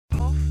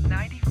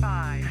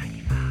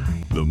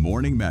The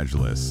Morning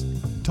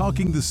Majlis,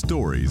 talking the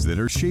stories that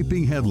are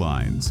shaping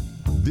headlines.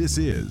 This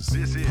is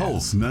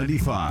Pulse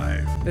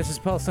 95. This is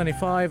Pulse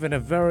 95 and a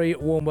very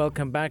warm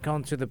welcome back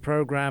onto the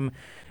program.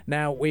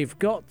 Now, we've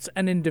got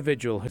an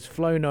individual who's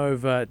flown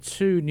over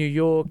to New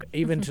York,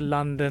 even to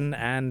London,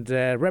 and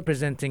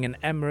representing an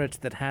emirate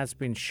that has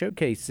been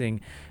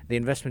showcasing the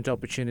investment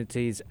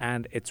opportunities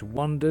and its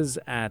wonders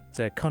at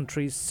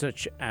countries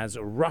such as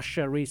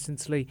Russia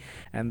recently,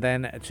 and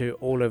then to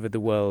all over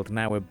the world.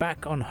 Now, we're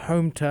back on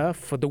home turf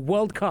for the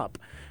World Cup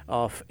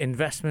of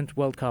investment,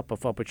 World Cup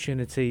of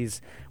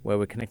opportunities, where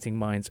we're connecting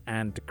minds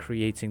and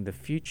creating the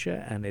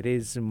future. And it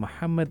is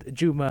Mohammed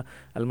Juma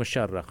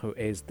Al-Musharraq, who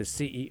is the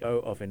CEO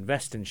of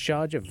Invest in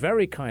Sharjah,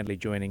 very kindly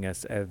joining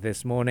us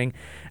this morning.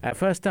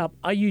 First up,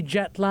 are you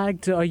jet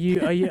lagged? How are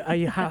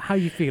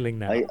you feeling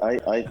now?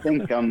 I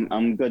think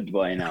I'm good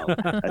by now.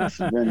 It's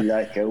been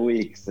like a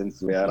week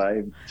since we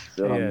arrived,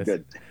 so yes. I'm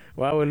good.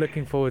 Well, we're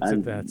looking forward to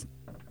that.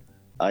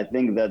 I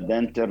think that the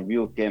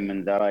interview came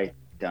in the right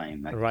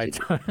time. Actually. Right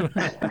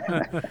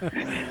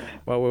time.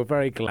 Well, we're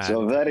very glad.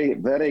 So very,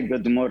 very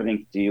good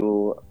morning to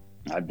you,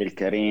 Abdul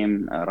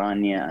Karim,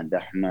 Rania, and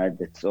Ahmed.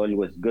 It's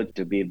always good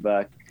to be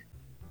back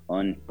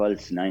on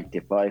Pulse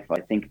 95. I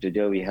think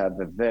today we have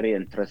a very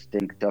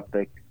interesting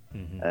topic.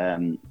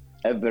 Mm-hmm.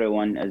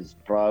 Everyone is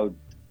proud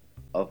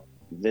of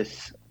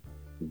this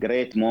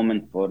great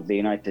moment for the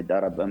United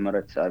Arab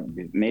Emirates.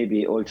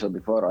 Maybe also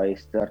before I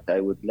start, I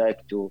would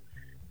like to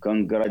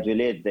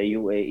congratulate the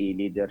UAE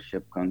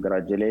leadership,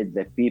 congratulate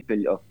the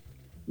people of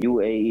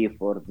UAE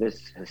for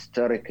this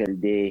historical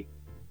day.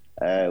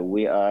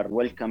 We are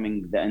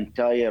welcoming the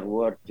entire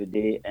world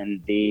today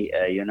in the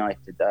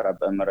United Arab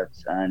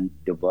Emirates and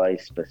Dubai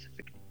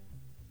specifically.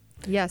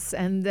 Yes,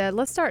 and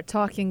let's start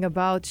talking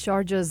about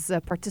Sharjah's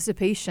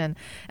participation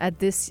at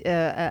this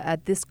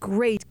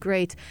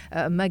great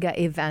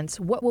mega event.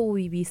 What will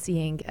we be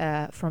seeing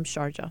from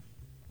Sharjah?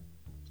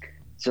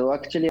 So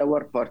actually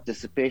our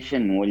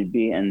participation will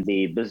be in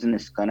the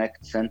Business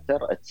Connect Center.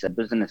 It's a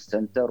business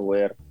center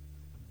where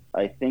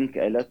I think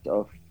a lot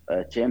of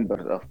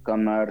chambers of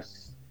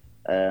commerce,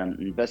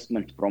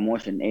 investment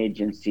promotion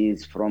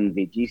agencies from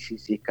the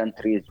GCC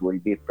countries will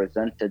be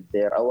presented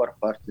there. Our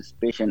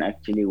participation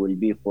actually will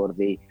be for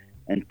the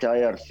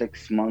entire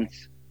 6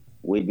 months.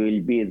 We will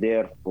be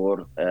there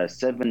for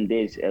 7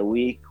 days a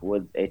week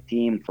with a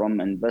team from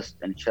Invest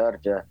in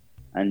Sharjah.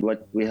 And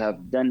what we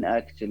have done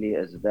actually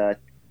is that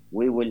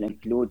we will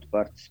include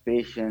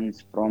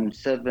participations from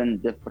 7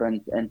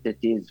 different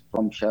entities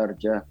from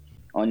Sharjah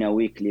on a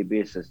weekly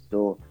basis.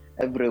 So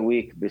every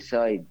week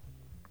beside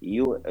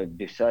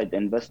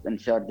Invest in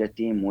Sharjah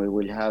team, we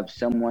will have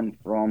someone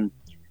from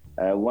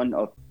one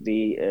of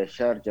the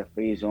Sharjah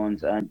Free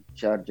Zones and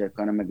Sharjah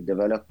Economic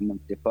Development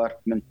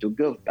Department to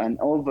give an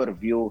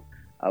overview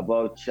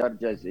about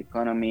Sharjah's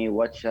economy,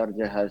 what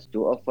Sharjah has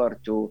to offer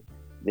to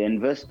the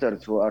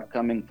investors who are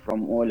coming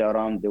from all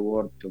around the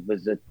world to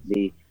visit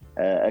the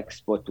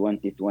Expo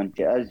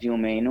 2020. As you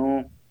may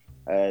know,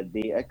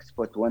 the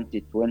Expo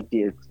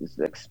 2020 is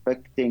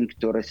expecting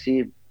to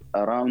receive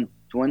around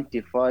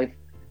 25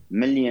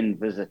 million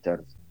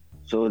visitors.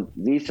 So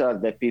these are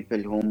the people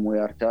whom we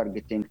are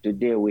targeting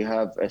today. We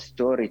have a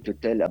story to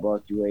tell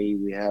about UAE.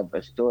 We have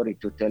a story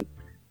to tell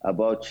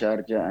about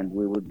Sharjah, and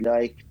we would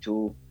like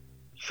to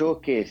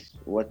showcase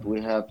what we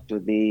have to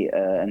the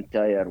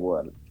entire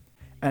world.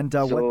 And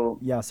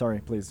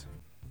please.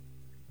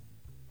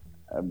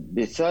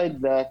 Besides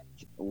that,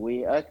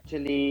 we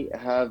actually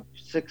have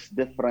 6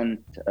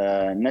 different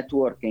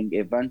networking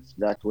events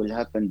that will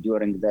happen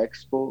during the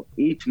Expo.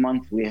 Each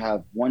month we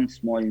have one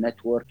small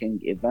networking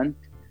event,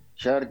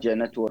 Sharjah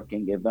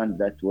networking event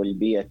that will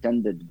be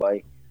attended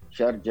by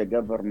Sharjah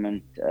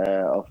government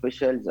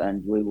officials,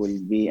 and we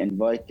will be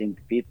inviting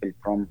people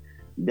from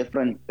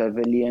different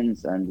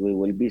pavilions, and we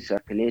will be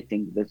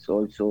circulating this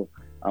also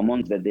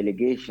among the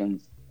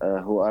delegations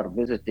who are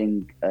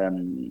visiting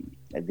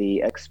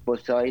the Expo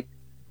site.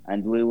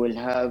 And we will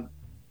have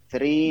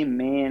 3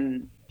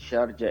 main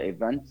Sharjah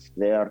events.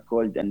 They are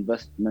called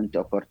investment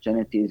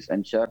opportunities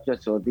in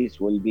Sharjah. So these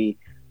will be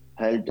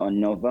held on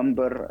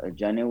November,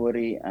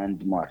 January,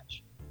 and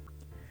March.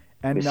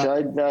 And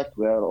besides that,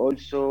 we are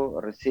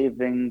also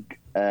receiving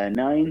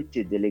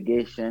 90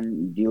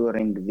 delegation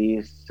during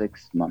these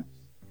 6 months.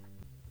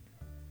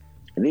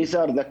 These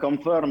are the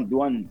confirmed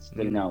ones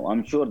till now.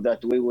 I'm sure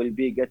that we will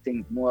be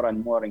getting more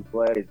and more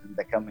inquiries in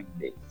the coming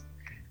days.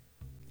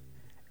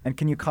 And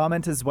can you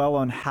comment as well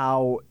on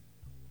how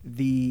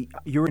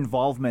your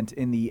involvement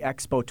in the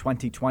Expo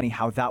 2020,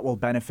 how that will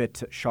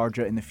benefit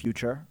Sharjah in the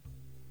future?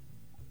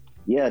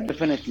 Yeah,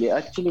 definitely.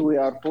 Actually, we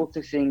are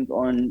focusing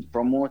on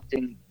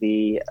promoting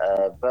the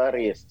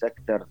various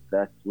sectors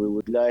that we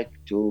would like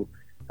to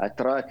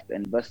attract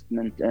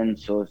investment in.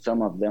 So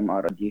some of them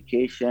are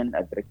education,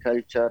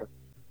 agriculture,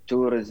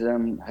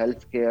 tourism,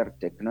 healthcare,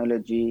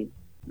 technology,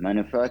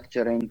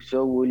 manufacturing.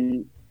 So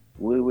we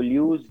will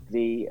use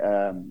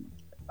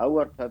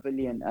our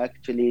pavilion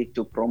actually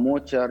to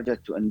promote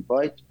Sharjah, to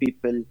invite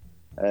people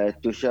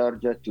to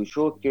Sharjah, to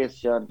showcase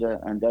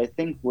Sharjah. And I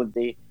think with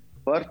the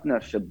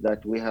partnership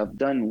that we have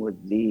done with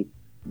the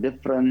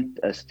different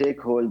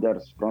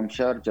stakeholders from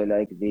Sharjah,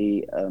 like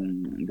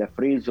the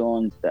free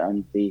zones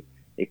and the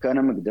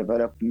economic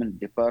development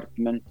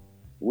department,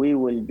 we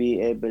will be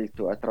able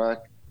to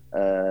attract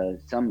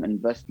some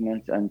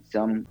investments and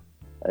some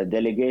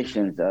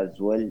delegations as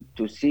well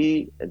to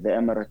see the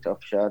Emirate of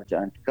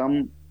Sharjah and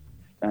come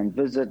and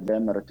visit the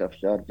Emirate of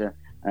Sharjah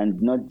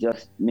and not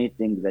just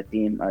meeting the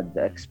team at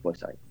the Expo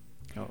site.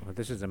 Oh,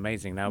 this is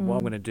amazing. Now, what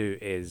I'm going to do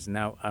is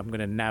now I'm going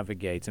to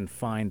navigate and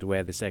find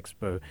where this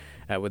expo,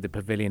 where the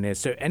pavilion is.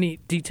 So any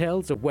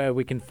details of where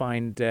we can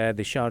find the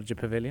Sharjah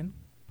pavilion?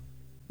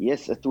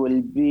 Yes, it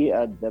will be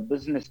at the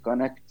Business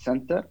Connect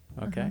Center.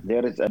 Okay.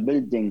 There is a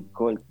building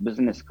called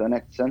Business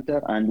Connect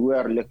Center, and we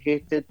are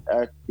located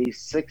at the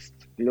 6th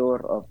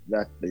floor of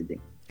that building.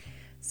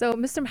 So,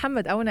 Mr.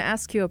 Muhammad, I want to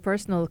ask you a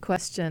personal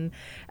question.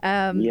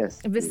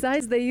 Yes.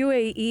 Besides the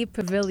UAE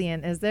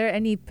pavilion, is there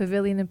any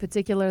pavilion in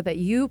particular that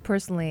you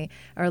personally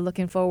are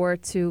looking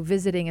forward to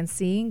visiting and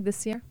seeing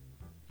this year?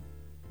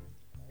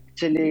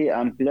 Actually,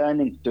 I'm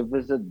planning to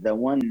visit the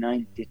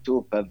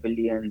 192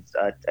 pavilions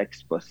at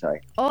Expo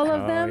site. All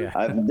of them?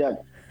 Yeah.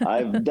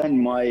 I've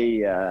done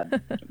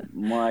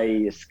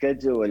my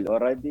schedule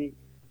already,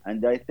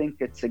 and I think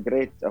it's a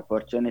great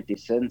opportunity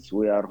since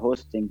we are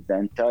hosting the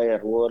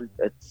entire world.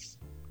 It's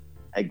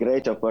a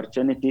great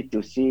opportunity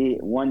to see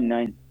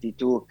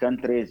 192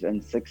 countries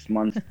in 6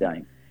 months'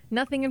 time.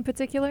 Nothing in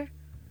particular?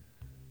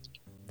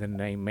 The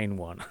main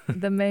one.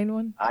 The main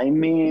one? I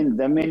mean,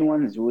 the main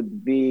ones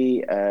would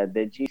be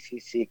the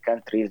GCC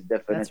countries,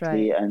 definitely, That's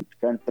right. and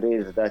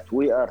countries that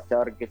we are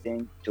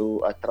targeting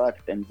to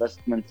attract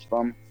investments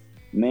from,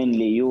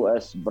 mainly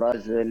US,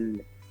 Brazil,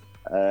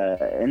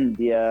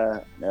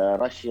 India,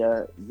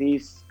 Russia.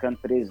 These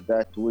countries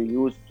that we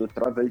used to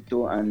travel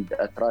to and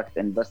attract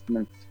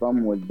investments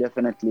from will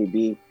definitely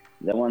be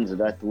the ones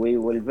that we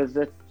will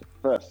visit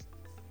first.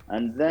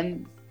 And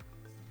then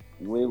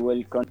we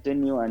will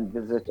continue and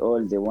visit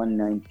all the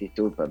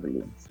 192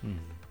 pavilions.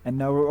 And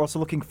now we're also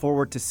looking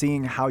forward to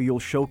seeing how you'll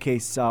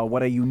showcase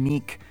what a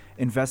unique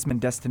investment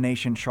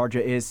destination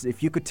Sharjah is.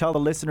 If you could tell the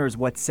listeners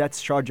what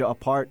sets Sharjah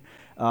apart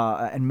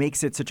and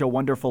makes it such a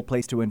wonderful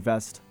place to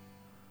invest.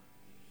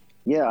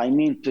 Yeah, I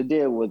mean,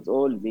 today with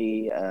all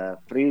the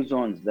free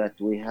zones that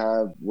we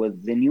have,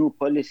 with the new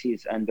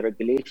policies and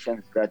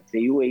regulations that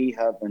the UAE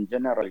have in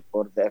general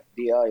for the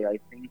FDI, I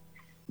think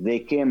they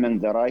came in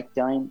the right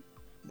time.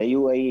 The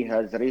UAE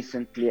has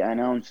recently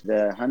announced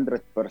the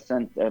 100%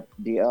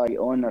 FDI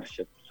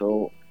ownership,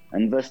 so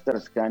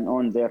investors can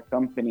own their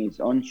companies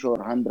onshore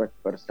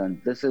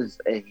 100%. This is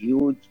a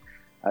huge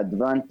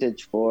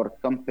advantage for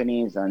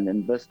companies and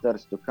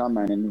investors to come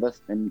and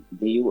invest in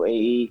the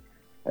UAE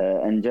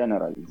in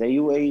general. The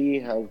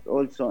UAE has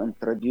also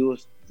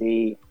introduced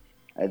the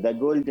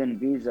golden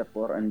visa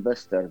for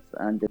investors,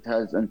 and it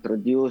has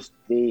introduced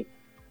the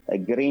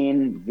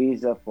green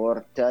visa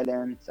for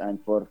talents and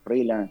for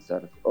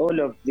freelancers. All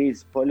of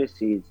these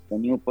policies, the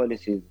new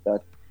policies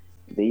that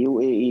the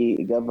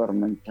UAE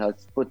government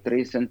has put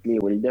recently,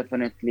 will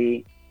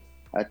definitely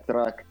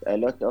attract a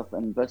lot of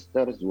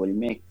investors, will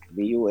make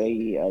the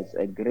UAE as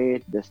a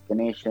great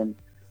destination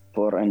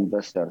for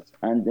investors.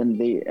 And in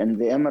the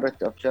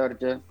Emirate of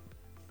Sharjah,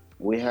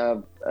 we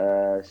have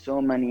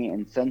so many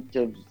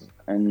incentives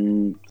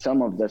in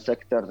some of the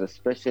sectors,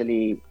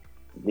 especially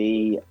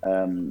the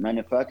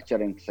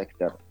manufacturing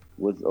sector,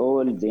 with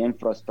all the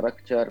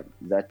infrastructure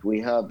that we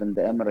have in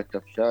the Emirate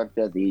of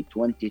Sharjah, the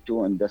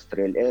 22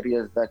 industrial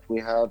areas that we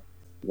have,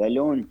 the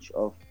launch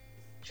of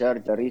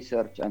Sharjah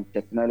Research and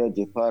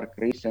Technology Park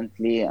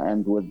recently,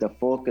 and with the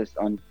focus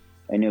on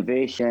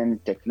innovation,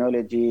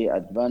 technology,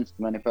 advanced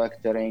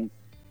manufacturing,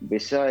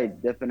 besides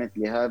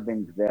definitely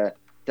having the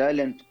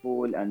talent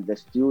pool and the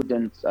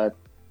students at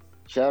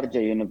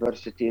Sharjah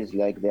universities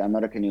like the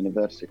American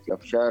University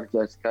of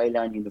Sharjah,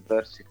 Skyline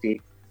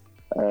University,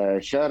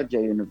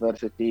 Sharjah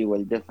University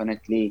will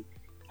definitely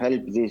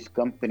help these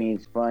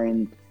companies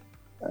find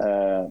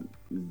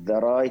the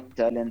right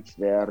talents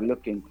they are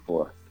looking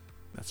for.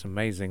 That's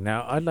amazing.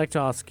 Now, I'd like to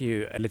ask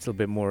you a little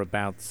bit more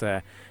about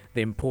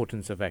the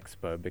importance of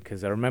Expo,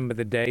 because I remember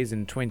the days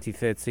in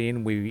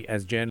 2013, we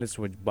as journalists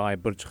would buy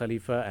Burj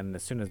Khalifa, and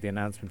as soon as the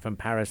announcement from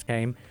Paris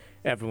came,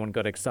 everyone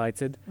got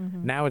excited.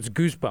 Now it's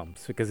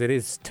goosebumps because it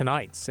is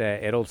tonight.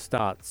 It all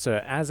starts.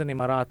 So as an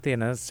Emirati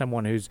and as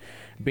someone who's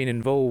been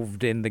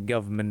involved in the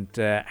government,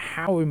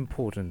 how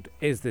important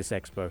is this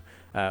Expo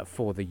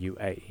for the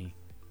UAE?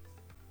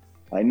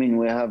 I mean,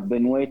 we have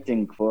been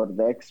waiting for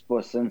the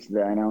Expo since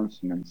the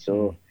announcement.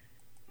 So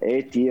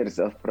 8 years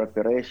of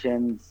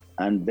preparations,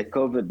 and the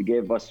COVID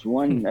gave us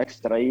one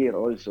extra year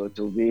also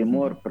to be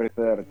more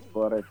prepared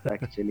for it,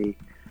 actually.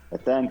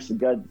 Thanks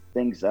God,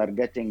 things are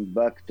getting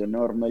back to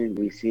normal.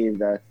 We see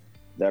that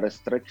the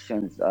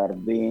restrictions are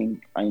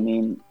being,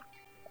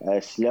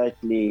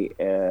 slightly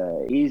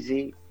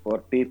easy for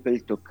people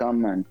to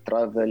come and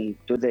travel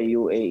to the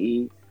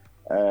UAE.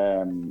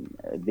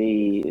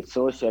 The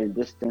social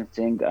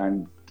distancing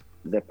and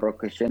the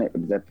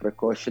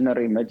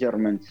precautionary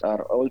measurements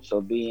are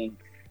also being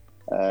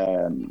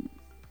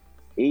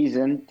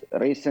isn't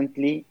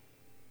recently.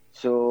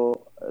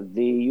 So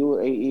the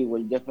UAE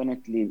will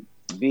definitely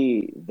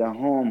be the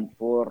home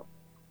for,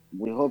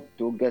 we hope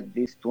to get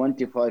these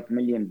 25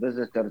 million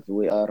visitors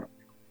we are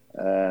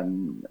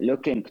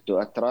looking to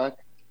attract.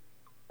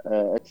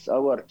 It's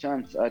our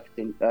chance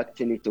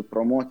actually to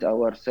promote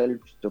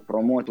ourselves, to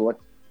promote what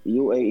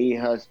UAE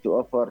has to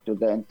offer to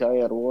the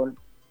entire world.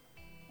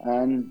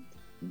 And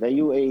the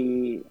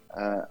UAE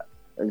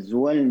is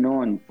well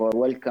known for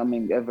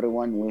welcoming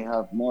everyone. We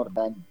have more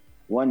than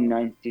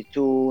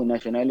 192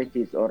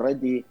 nationalities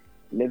already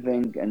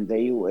living in the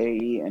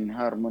UAE in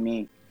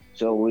harmony.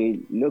 So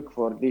we look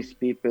for these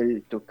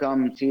people to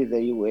come see the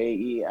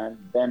UAE and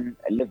then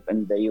live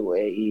in the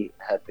UAE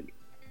happily.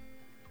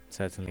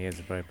 Certainly is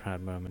a very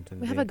proud moment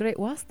indeed. We have a great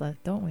wasta,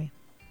 don't we?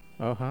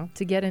 Uh-huh.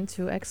 To get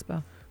into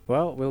Expo.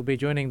 Well, we'll be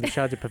joining the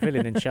Sharjah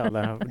Pavilion,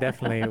 inshallah.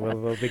 Definitely,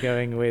 we'll be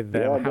going with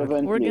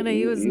Mohammed. We're going to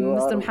use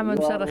Mr. Mohammed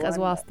Musharraf as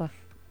wasta.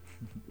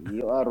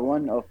 You are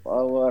one of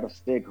our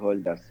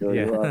stakeholders, so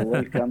you are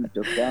welcome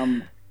to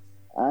come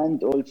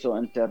and also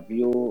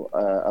interview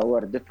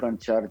our different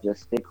Sharjah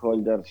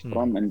stakeholders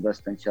from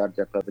Invest in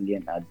Sharjah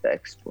Pavilion at the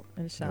Expo.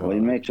 Inshallah. We'll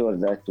make sure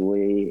that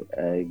we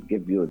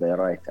give you the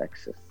right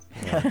access.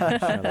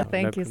 Yeah,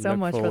 Thank you so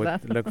much for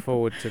that. Look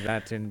forward to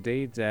that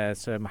indeed.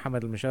 So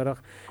Mohammed Al-Musharraf,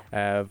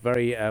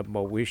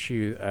 wish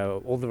you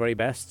all the very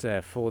best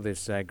for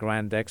this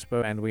Grand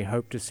Expo, and we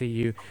hope to see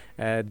you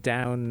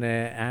down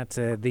at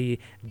the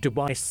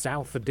Dubai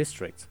South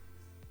District.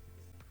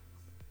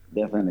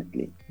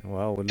 Definitely.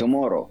 Well,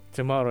 tomorrow,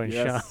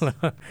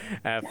 inshallah,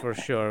 for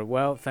sure.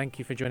 Well, thank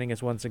you for joining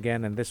us once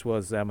again. And this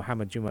was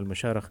Mohammed Jumal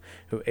Musharraf,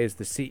 who is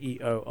the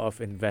CEO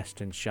of Invest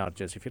in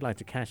Sharjah. So if you'd like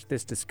to catch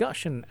this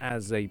discussion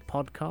as a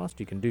podcast,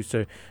 you can do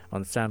so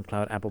on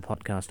SoundCloud, Apple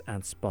Podcast,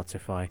 and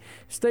Spotify.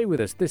 Stay with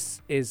us.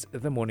 This is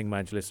the Morning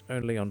Majlis,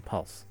 only on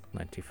Pulse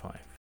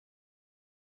 95.